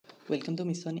Welcome to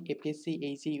Mission APSC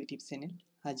AZ YouTube channel.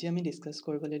 আজি আমি discuss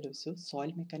কৰিবলৈ লৈছো soil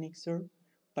mechanics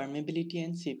permeability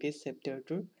and CPS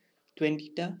chapter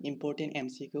 20টা important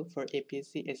MCQ for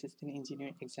APSC assistant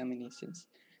engineer examinations.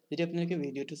 যদি আপোনালোকে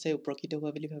ভিডিওটো চাই উপকৃত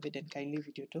হোৱা বুলি ভাবে then kindly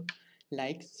ভিডিওটো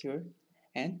like, share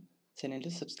and channel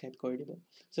to subscribe কৰি দিব.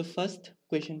 So first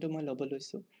question to মই ল'ব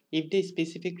লৈছো, if the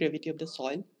specific gravity of the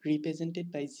soil represented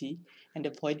by G and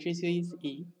the void ratio is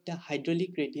E, the hydraulic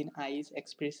gradient I is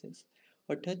expressed as.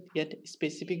 অৰ্থাৎ ইয়াত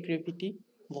specific gravity,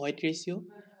 void ৰেশিও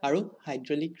আৰু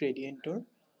hydraulic গ্ৰেডিয়েন্টৰ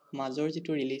মাজৰ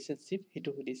যেটো ৰিলেশনশিপ হেতু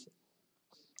সুধিছে.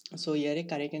 সো ইয়াৰে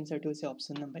কাৰেক্ট আনসাৰটো হৈছে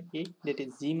option number A, that is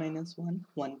G - 1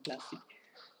 1 + C.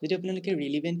 যদি আপোনালোকে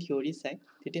ৰিলেভেন্ট থিওৰি চাই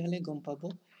তেতিয়াহলে গম পাব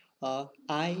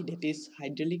I, that is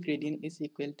hydraulic gradient, is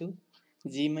equal to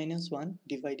G - 1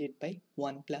 divided by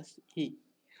 1 + E,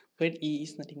 where E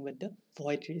is nothing but the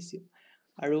void ratio.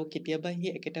 আৰু কেতিয়াবা হি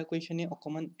একেটা কোৱেশ্যনে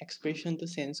অকমান এক্সপ্ৰেছনটো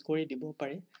চেঞ্জ কৰি দিব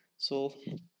পাৰে. So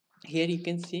hear you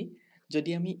can see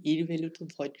যদি আমি E ৰ ভ্যালুটো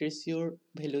ভয়েড ৰেশিওৰ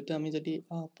ভ্যালুটো আমি যদি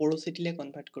পোৰোসিটিলে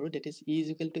কনভাৰ্ট কৰো, that is E is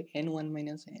equal to N1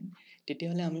 - N,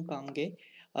 তেতিয়াহলে আমি পামগে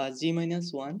G -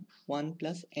 1 1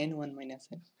 + N1 - N,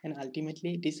 and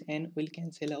ultimately this N will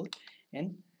cancel out and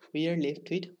we are left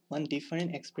with one different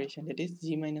expression, that is G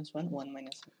 - 1 1 - N.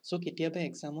 So কেতিয়াবা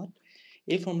এক্সামত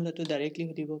এই ফৰ্মুলাটো directly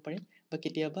সুধিব পাৰে বা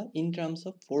কেতিয়াবা in terms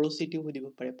of পোৰোসিটি সুধিব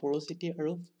পাৰে. পোৰোসিটি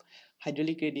আৰু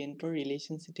হাইড্ৰলিক গ্ৰেডিয়েন্টৰ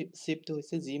ৰিলেশনশিপটো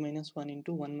হৈছে G - 1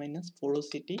 * 1 -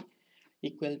 porosity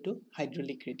equal to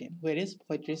hydraulic gradient, whereas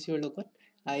void ratio লগত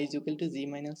I is equal to G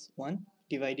 - 1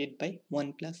 divided by 1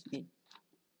 + E.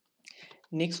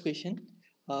 Next question,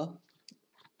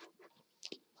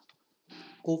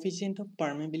 coefficient of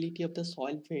permeability of the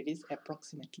soil varies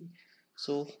approximately.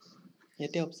 So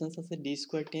ইয়াতে options আছে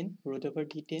d²10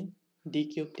 √d10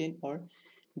 d³ 10 or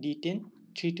d10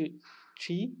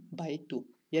 3/2.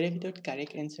 ইয়াৰে ভিতৰত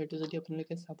correct আনসারটো যদি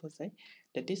আপোনালোকে চাব যায়,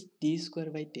 that is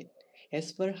d²10. as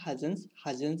per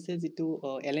হাজেন্সে যেটো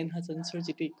এলেন হাজেন্সৰ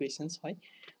যেটো ইকুৱেশনস হয়,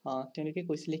 তেওঁলোকে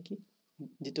কৈছিলে কি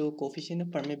যেটো coefficient of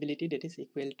permeability, that is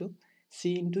equal to C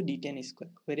into d10²,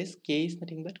 whereas K is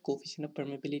nothing but coefficient of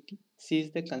permeability, C is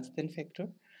the constant factor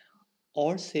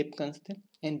or shape constant,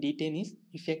 and d10 is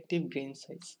effective grain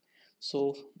size. So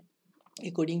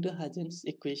according to Hagen's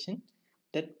equation,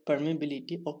 that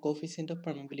permeability or coefficient of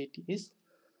permeability is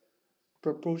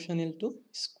proportional to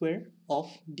square of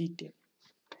d10.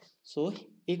 So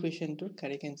equation to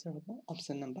correct answer hobo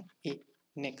option number A.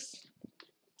 Next,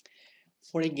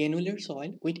 for a granular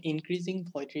soil with increasing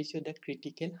void ratio, the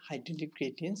critical hydraulic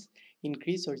gradients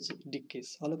increase or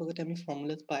decrease. All about আমি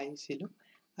formulas পাইছিলো.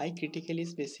 I critical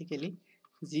is basically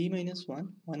G - 1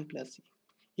 1 + E.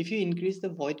 If you increase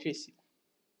the void ratio,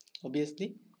 obviously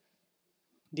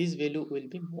this value will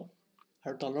be more.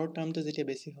 Our taller term to jete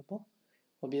besi hobo,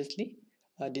 obviously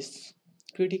this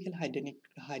critical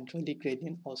hydraulic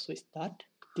gradient also start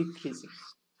decreasing.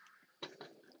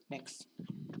 Next,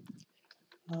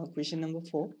 question number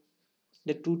 4,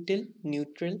 the total,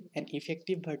 neutral and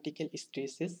effective vertical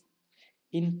stresses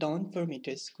in ton per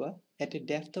meter square at a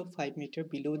depth of 5 meters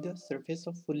below the surface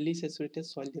of fully saturated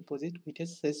soil deposit with a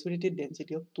saturated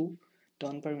density of 2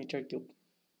 ton per meter cube.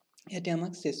 Yate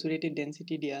amak saturated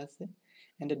density dia ase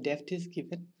and the depth is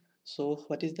given. So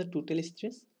what is the total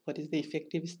stress, what is the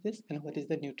effective stress, and what is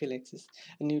the neutral axis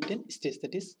neutral stress,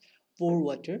 that is pore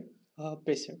water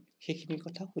pressure, hekhini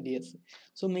kotha hudi ase.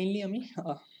 So mainly ami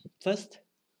first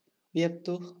we have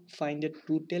to find the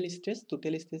total stress.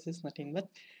 Total stress is nothing but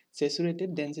saturated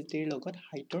density logot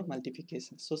height or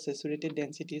multiplication. So saturated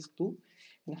density is 2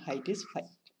 and height is 5.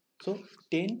 So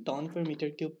 10 ton per meter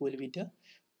cube will be the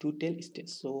total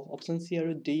stress. So option C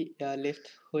আৰু D left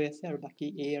হৈ আছে আৰু বাকি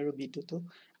A আৰু B to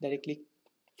directly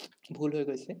ভুল হৈ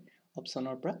গৈছে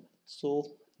অপচনৰ পৰা. So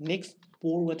next,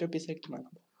 pore water pressure কিমান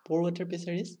হ'ব? Pore water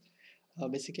pressure is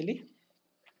basically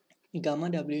gamma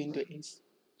W into H.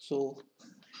 So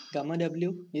gamma W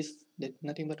is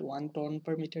nothing but 1 ton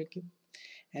per meter cube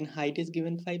and height is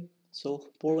given 5. So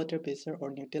pore water pressure or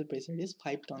neutral pressure is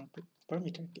 5 ton per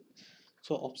meter cube.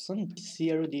 So option C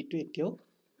আৰু D to etio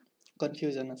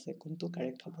confusion ase kuntu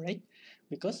correct hobo, right?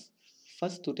 Because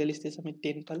first total stress ami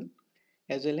 10 palu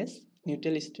as well as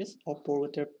neutral stress or pore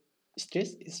water stress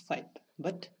is 5,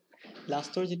 but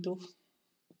last or jeto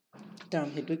term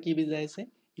hetu ki bijaise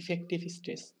effective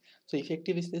stress. So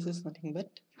effective stress is nothing but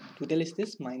total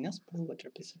stress minus pore water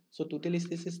pressure. So total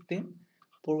stress is 10,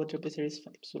 pore water pressure is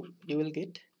 5, so you will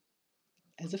get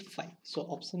as a 5. So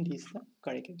option D is the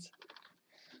correct answer.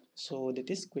 So that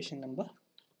is question number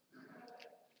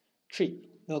 3.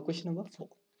 Question number 4,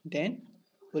 then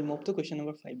We'll move to question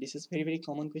number 5. This is very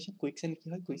common question. Quicksand ki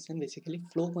hoy? Quicksand basically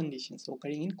flow conditions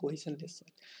occurring in cohesionless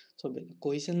soil. So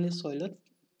cohesionless soil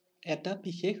eta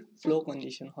bishekh flow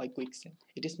condition hoy quicksand.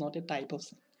 It is not a type of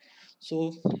sand.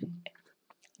 So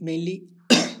mainly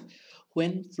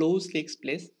when flows takes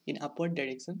place in upward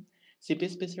direction,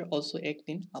 seepage pressure also act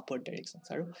in upward direction.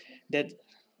 So that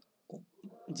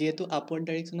যেহেতু upward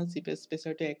ডাইৰেকশ্যনত seepage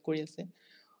প্ৰেছাৰটো এক কৰি আছে,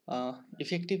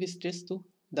 effective ষ্ট্ৰেছটো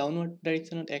downward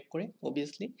ডাইৰেকশ্যনত এক কৰে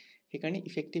obviously, সেইকাৰণে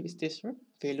effective ষ্ট্ৰেছৰ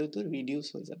ভেলুটো reduce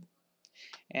হৈ যাব।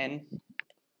 And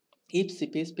if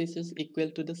seepage pressure is equal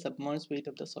to the submerged weight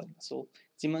of the soil, so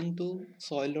যিমানটো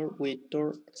soilৰ weightor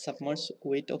submerged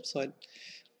weight of soil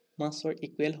massৰ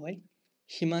equal হয়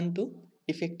সিমানটো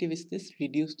effective stress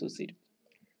reduce to 0.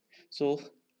 so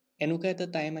এনেকুৱা এটা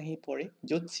টাইম আহি পৰে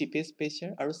য'ত seepage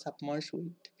pressure আৰু submerged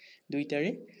weight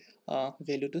দুইটাৰে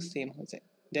ভেলুটো সেম হৈ যায়।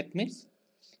 that means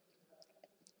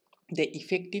the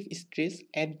effective stress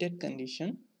at that condition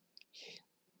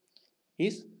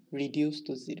is reduced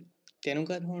to 0.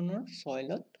 তেনেকুৱা ধৰণৰ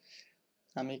soilত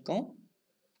আমি কওঁ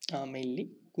mainly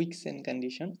quicksand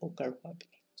condition occur হোৱা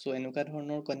বুলি। so এনেকুৱা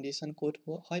ধৰণৰ condition ক'ত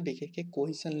হয়? বিশেষকৈ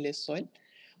cohesionless soil,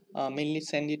 mainly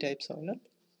sandy type soilত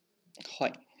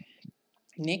হয়।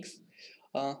 next,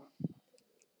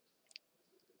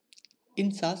 in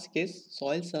such case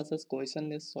soil such as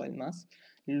cohesionless soil mass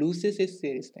loses its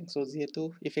shear strength. so যেহেতু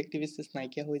effective stress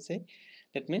নাইকিয়া হৈ যায়,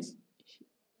 that means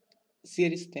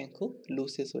shear strength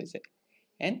loses হৈ যায়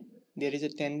and there is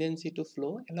a tendency to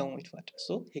flow along with water.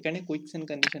 so সেইকাৰণে quicksand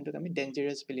condition টোক আমি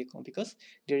dangerous বুলি কওঁ because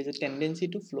there is a tendency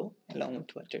to flow along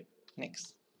with water. next,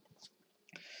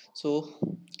 so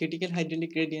critical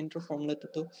hydraulic gradient formula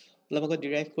টো অলপ আগত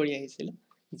derive কৰি আহিছিল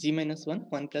g-1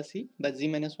 1 plus e বা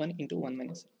g-1 into 1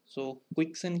 minus e. so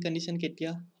quicksand condition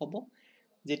কেতিয়া হ'ব?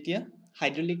 যেতিয়া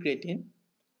hydraulic gradient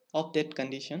of that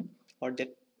condition or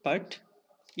that part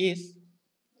is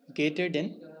greater than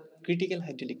critical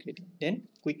hydraulic gradient, then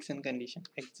quicksand condition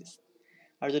exists.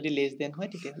 আৰু যদি less than হয়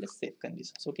তেতিয়াহ'লে safe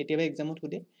condition. so কেতিয়াবা এক্সামত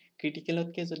সোধে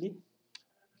ক্ৰিটিকেলতকৈ যদি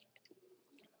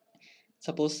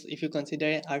suppose if you consider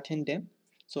an earthen dam,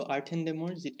 so earthen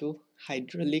damৰ যিটো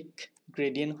hydraulic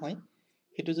gradient হয়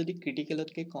সেইটো যদি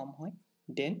ক্ৰিটিকেলতকৈ কম হয়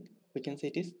then we can say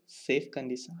it is safe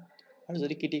condition. আৰু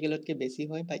যদি ক্ৰিটিকেলতকৈ বেছি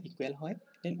হয় বা ইকুৱেল হয়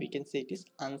then we can say it is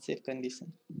unsafe condition.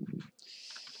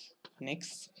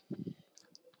 next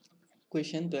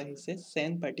question to আহিছে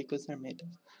sand particles are made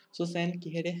of. so sand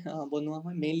কিহেৰে বনোৱা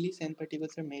হয়? mainly sand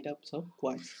particles are made up of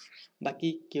quartz. বাকি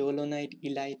কেওলনাইট,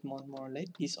 elite, মনমৰলাইট,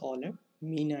 these all are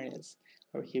minerals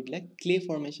আৰু সেইবিলাক clay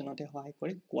formationতে সহায়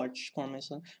কৰে, quartz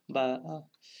formation বা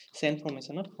sand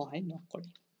formationত সহায় নকৰে।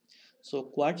 so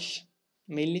quartz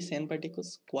mainly sand particles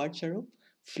quartz আৰু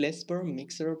feldspar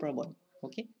mixture পৰা বনে।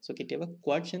 okay, so কেতিয়াবা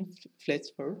quartz and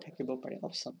feldspar থাকিব পাৰে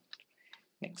option.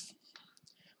 next,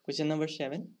 question number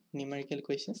 7, numerical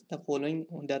questions. The following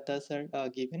data are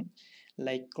given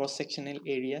like cross sectional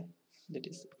area, that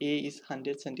is A is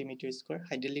 100 centimeter square,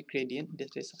 hydraulic gradient,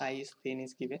 that is I is 10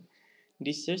 is given,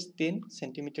 discharge 10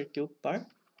 centimeter cube per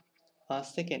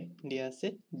second, there is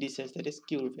a discharge, that is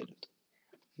Q value.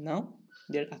 now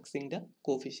they are asking the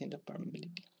coefficient of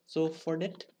permeability. so for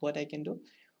that what I can do,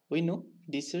 we know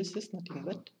discharge is nothing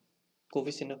but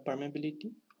coefficient of permeability,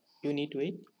 unit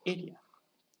weight, area.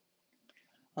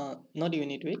 Not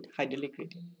unit weight, hydraulic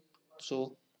gradient. so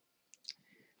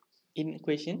in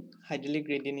question hydraulic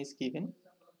gradient is given,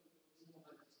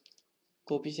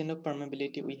 coefficient of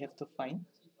permeability we have to find,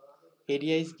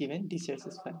 area is given, discharge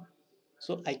is found.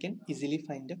 so I can easily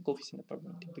find the coefficient of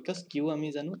permeability because Q আমি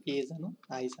জানো, A জানো,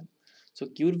 I জানো. so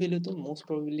Q ৰ value to most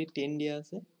probably 10 দিয়া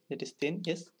আছে, that is 10.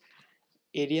 yes,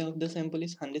 area of the sample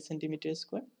is 100 centimeter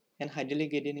square and hydraulic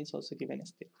gradient is also given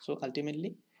as 10. so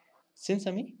ultimately since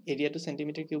আমি area to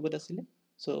centimeter cube asile,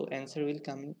 so answer will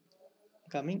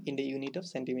coming in the unit of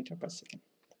centimeter per second.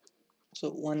 so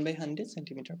 1 by 100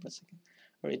 centimeter per second,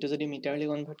 or it is a meter le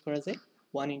convert kora jay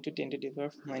 1 into 10 to the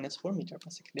power -4 meter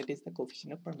per second. that is the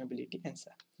coefficient of permeability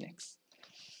answer.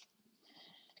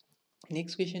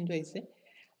 next question to is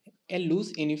a loose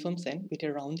uniform sand with a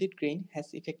rounded grain has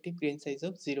effective grain size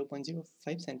of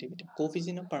 0.05 centimeter.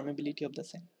 coefficient of permeability of the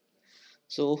sand.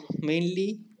 so mainly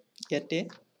yate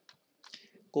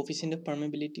coefficient of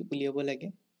permeability উলিয়াব লাগে।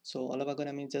 so অলপ আগত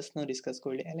আমি just now discuss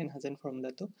কৰিলে 𝐴𝒂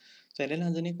ফৰ্মুলাটো। so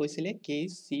𝐴𝒂 কৈছিলে K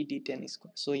is C D tan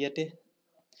square. so ইয়াতে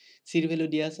C ৰ value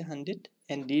দিয়া আছে 100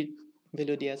 and D ৰ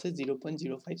value দিয়া আছে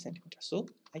 0.05 cm. so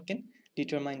I can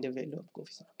determine the value of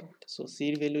coefficient of permeability. so C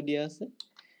ৰ value দিয়া আছে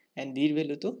and D ৰ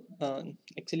value to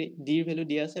actually D ৰ value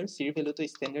দিয়া আছে আৰু C ৰ value to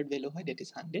standard value হয়, that is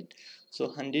 100. so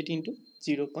 100 into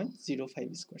 0.05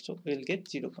 square, so we will get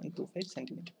 0.25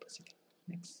 cm per second.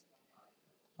 next,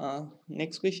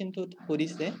 Next question to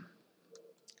সুধিছে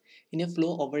in a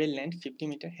flow over a length 50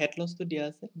 meter head loss to দিয়া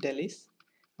আছে del is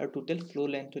আৰু total flow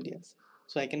length to দিয়া আছে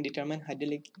so I can determine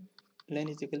hydraulic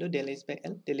length is equal to del is by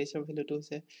L del is value to is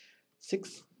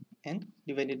 6 and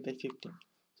divided by 50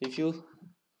 so if you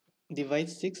divide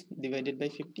 6 divided by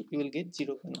 50 you will get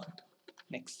 0.1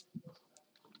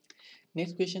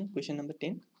 next question number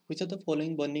 10 which of the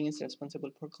following bonding is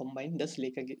responsible for combine the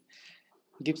silica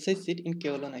gypsite seed in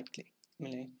kaolite clay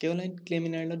kaolite clay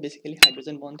mineral basically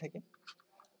hydrogen bond থাকে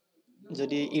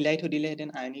যদি elite হদিলে হেতেন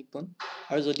ionic bond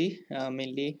আৰু যদি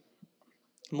mainly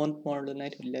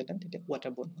মন্টমৰ্লনাইট হদিলে হেতেন তেতিয়া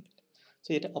water bond হল so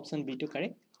এটা option B two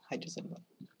correct hydrogen bond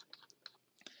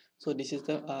so this is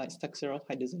the structure of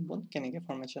hydrogen bond কেনেকে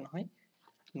formation হয়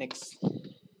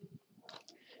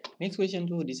next question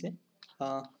to দিছে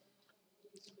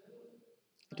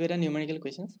এটো এটা নিউমেৰিকেল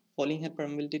কোৱেশ্চনস ফলিং হেড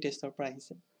পাৰমিবিলিটি টেষ্টৰ পৰা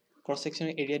আহিছে ক্ৰস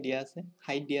সেকশনৰ এৰিয়া দিয়া আছে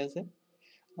হাইট দিয়া আছে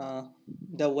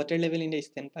the water level in the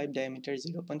standpipe diameter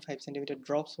 0.5 cm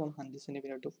drops from 100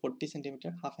 cm to 40 cm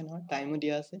half an hour time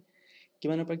dia ase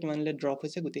kimaner par kimanle drop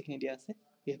hoise gutekhini dia ase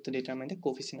we have to determine the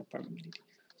coefficient of permeability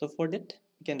so for that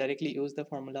we can directly use the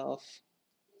formula of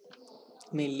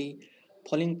mainly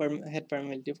falling head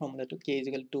permeability formula to k is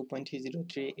equal to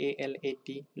 2.303 ALAT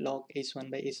log h1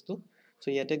 by h2 so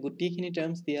yate gutekhini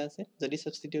terms dia ase jodi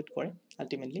substitute kore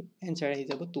ultimately answer ahi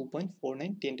jabo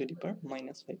 2.49 10 to the power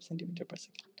minus 5 cm per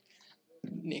second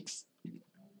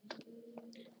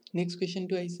next question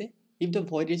to I say if the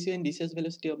void ratio and discharge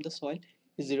velocity of the soil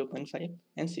is 0.5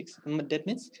 and 6 that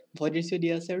means void ratio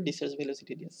dia ase aru discharge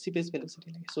velocity dia seepage velocity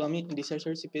lage so ami discharge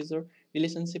aru seepage or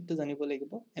relationship to janibo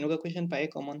lagibo enuka question paye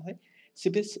common hoy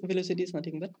seepage velocity is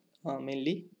nothing but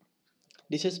mainly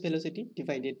discharge velocity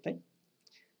divided by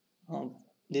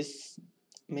this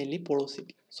mainly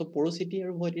porosity so porosity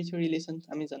aru void ratio relation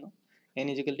ami jano n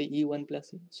is equal to e1 plus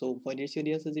e so void ratio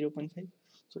dia ase 0.5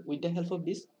 so with the help of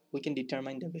this we can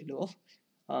determine the value of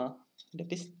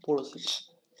that is porosity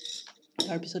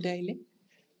tar pisote aile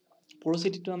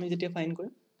porosity to ami jetia find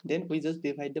korim then we just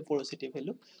divide the porosity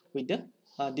value with the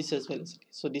discharge velocity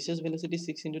so discharge velocity is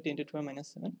 6 into 10 to the power minus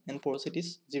 7 and porosity is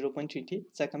 0.33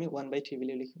 jak ami 1 by 3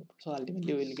 boli likhibo so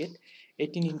ultimately we will get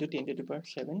 18 into 10 to the power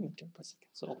 7 meter per second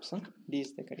so option D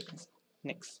is the correct answer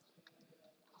next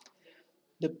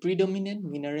the predominant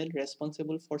mineral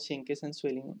responsible for shrinkage and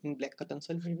swelling in black cotton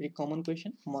soil very common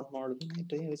question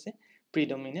montmorillonite is a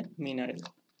predominant mineral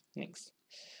next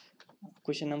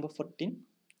question number 14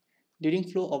 during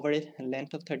flow over a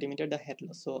length of 30 meter the head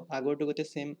loss so agor to gote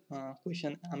same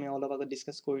question ami all of ago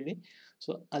discuss korili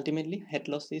so ultimately head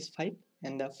loss is 5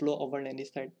 and the flow over length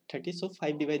is 30 so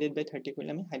 5 divided by 30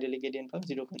 korile ami hydraulic gradient pam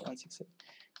 0.167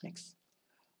 next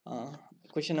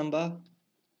question number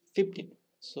 15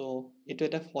 so eto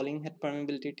eta falling head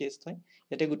permeability test hoy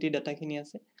ete guti data khini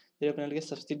ase jodi apnaloke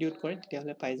substitute kore tetia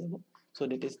hole pai jabo so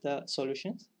that is the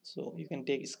solutions so you can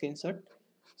take screenshot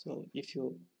so if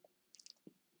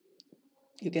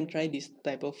you can try this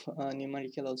type of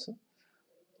numerical also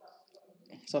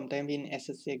sometime in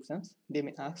SSC exams they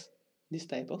may ask this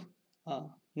type of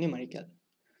numerical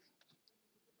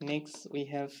next we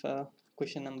have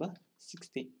question number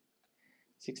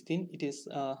 16 it is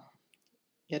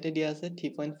yate dia ase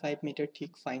 3.5 meter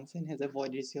thick fine sand has a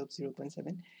void ratio of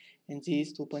 0.7 and G is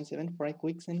 2.7 for a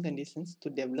quicksand conditions to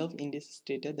develop in this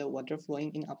strata the water flowing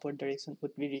in upward direction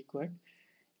would be required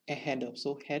a head of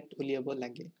so head uliabo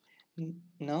lage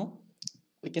now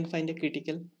we can find a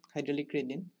critical hydraulic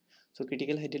gradient so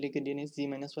critical hydraulic gradient is G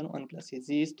minus 1 1 plus A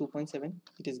G is 2.7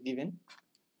 it is given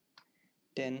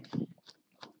then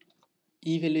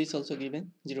E value is also given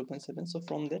 0.7 so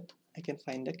from that I can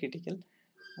find the critical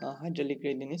hydraulic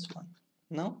gradient is 1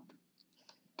 now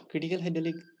critical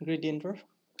hydraulic gradient or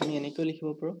ami eneko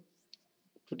likhibo paro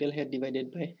total head divided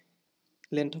by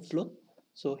length of flow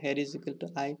so head is equal to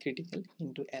I critical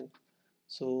into L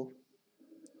so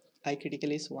I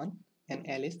critical is 1 and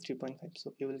L is 3.5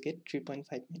 so you will get 3.5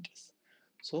 meters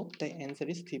so the answer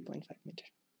is 3.5 meter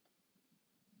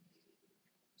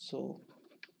so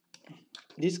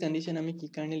this condition ami ki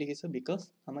karone likhiso because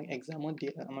amak exam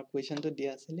amar question to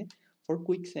dia asile for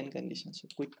quicksand condition so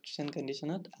quicksand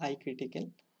condition at I critical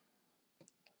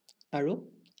aru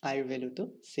I value to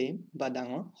same ba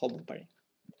dangor hobo pare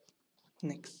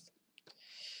next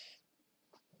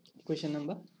question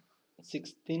number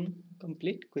 16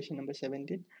 complete question number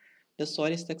 17 the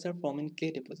soil structure formed in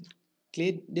clay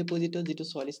deposit jito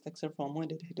soil structure form hoy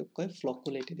hetu koi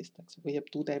flocculated structure we have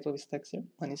two type of structure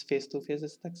one is face to face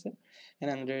structure and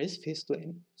another is face to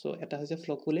end so eta hoise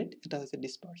flocculate eta hoise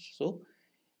disperse so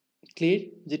clay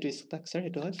jito structure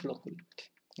hetu hoy flocculate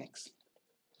next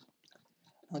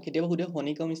কেতিয়াবা সুধে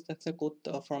হনিকম structure ক'ত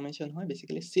formation হয়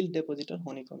basically silt depositor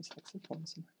হনিকম structure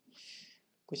formation হয়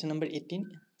Question number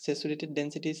 18 saturated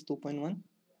density is 2.1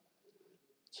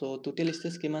 so total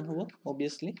stress কিমান হ'ব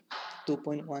obviously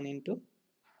 2.1 into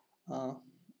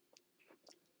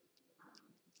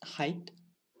height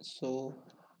so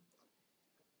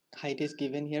height is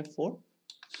given here 4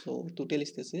 so total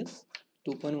stress is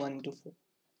 2.1 into 4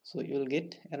 so you will get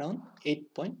around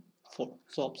 8.4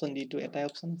 so option D to এটাই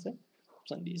option আছে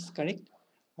option D is correct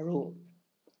আৰু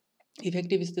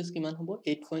effective stress কিমান হ'ব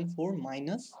 8.4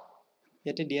 minus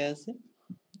ইয়াতে দিয়া আছে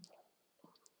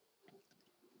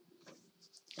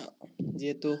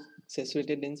যেহেতু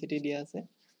saturated density দিয়া আছে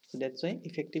so that's why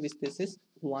effective stress is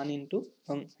 1 into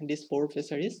this pore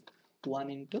pressure is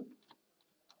 1 into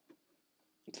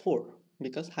 4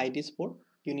 because height is 4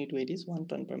 unit weight is 1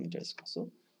 ton per meter square so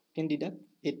you can deduct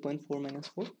 8.4 minus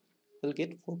 4 will get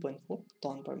 4.4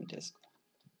 ton per meter square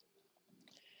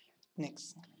next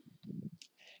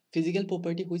physical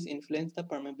property which influence the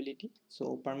permeability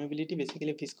so permeability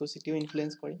basically viscosity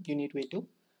influence kore unit weight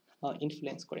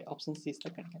influence kore option C is the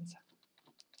correct answer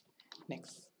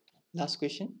next last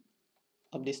question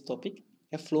of this topic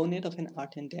a flow net of an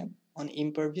earthen dam on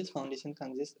impervious foundation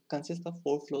consists of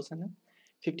 4 flow channels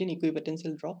 15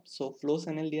 equipotential drops so flow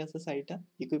channel dia ase 4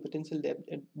 equipotential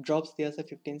drops dia ase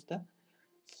 15 ta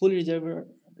full reservoir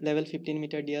level 15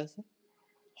 meter dia ase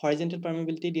horizontal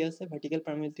permeability dia ase vertical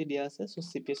permeability dia ase so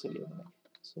CPS uliya hoy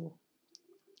so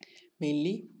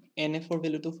mainly NF for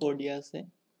value to 4 dia ase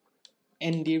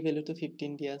ND value to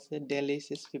 15 dia ase del H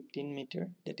is 15 meter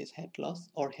that is head loss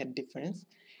or head difference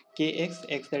kx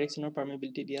x direction or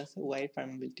permeability dia ase y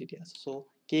permeability dia ase so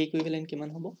k equivalent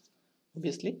kiman hobo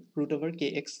obviously root over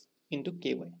kx into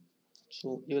ky so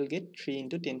you will get 3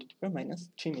 into 10 to the power minus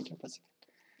 3 meter per second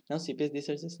now CPS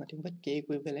research is nothing but k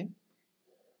equivalent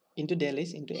into del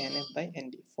H into NF by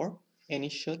ND for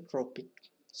anisotropic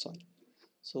soil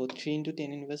so 3 into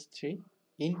 10 inverse 3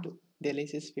 into del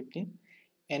H is 15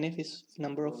 NF is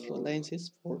number of flow lines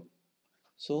is 4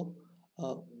 so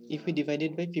if we divide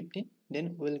it by 15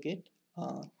 then we will get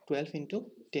 12 into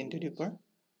 10 to the power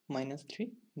minus 3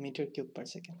 meter cube per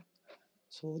second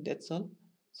so that's all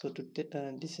so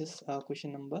this is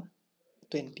question number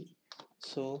 20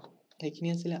 so এইখিনি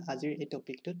আছিল আজিৰ এই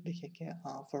টপিকটোত বিশেষকৈ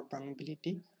for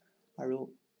permeability আৰু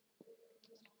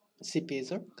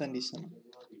CPS or condition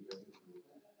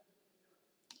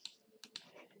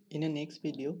in the next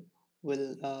video we'll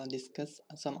discuss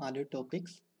some other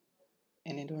topics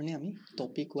এনেধৰণে আমি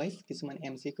topic wise কিছুমান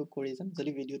MCQ কৰি যাম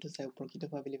যদি ভিডিওটো চাই উপকৃত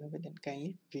হোৱা বুলি ভাবে দেন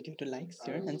কাইণ্ডলি ভিডিওটো লাইক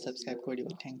শ্বেয়াৰ এণ্ড সাবস্ক্ৰাইব কৰি দিব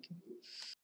থ্যাংক ইউ